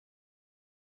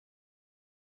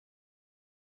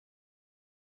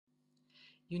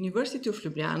University of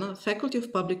Ljubljana, Faculty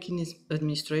of Public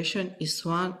Administration is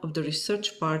one of the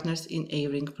research partners in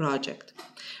Ring Project.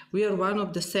 We are one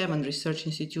of the 7 research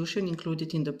institutions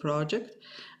included in the project,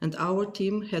 and our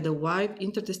team had a wide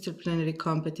interdisciplinary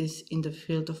competence in the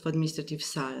field of administrative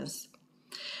science.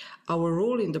 Our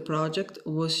role in the project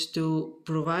was to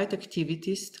provide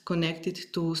activities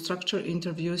connected to structured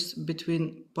interviews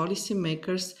between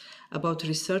policymakers about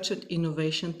research and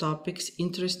innovation topics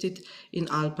interested in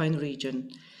Alpine region.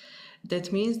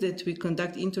 That means that we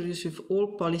conduct interviews with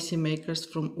all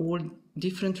policymakers from all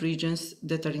different regions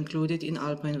that are included in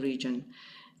Alpine region.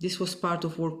 This was part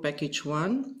of Work Package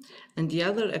 1, and the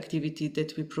other activity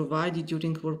that we provided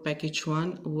during Work Package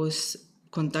 1 was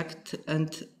conduct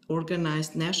and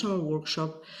organized national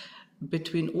workshop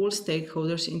between all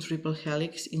stakeholders in Triple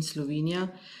Helix in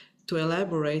Slovenia to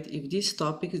elaborate if these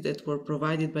topics that were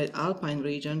provided by the Alpine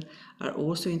region are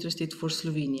also interested for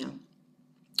Slovenia.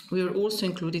 We are also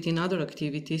included in other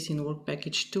activities in Work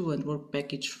Package 2 and Work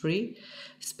Package 3.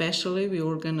 Especially, we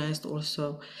organized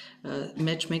also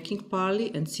Matchmaking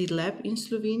Parley and Seed Lab in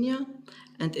Slovenia.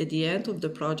 And at the end of the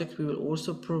project, we will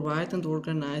also provide and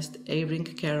organize a Ring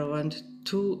Caravan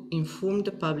to inform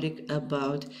the public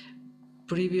about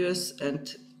previous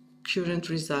and current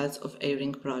results of a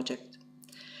Ring project.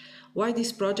 Why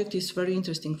this project is very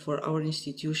interesting for our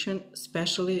institution,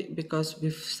 especially because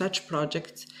with such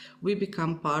projects we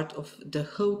become part of the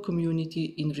whole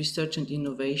community in research and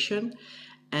innovation,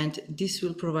 and this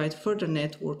will provide further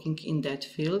networking in that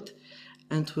field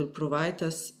and will provide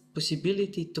us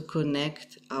possibility to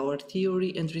connect our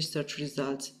theory and research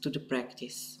results to the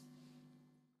practice.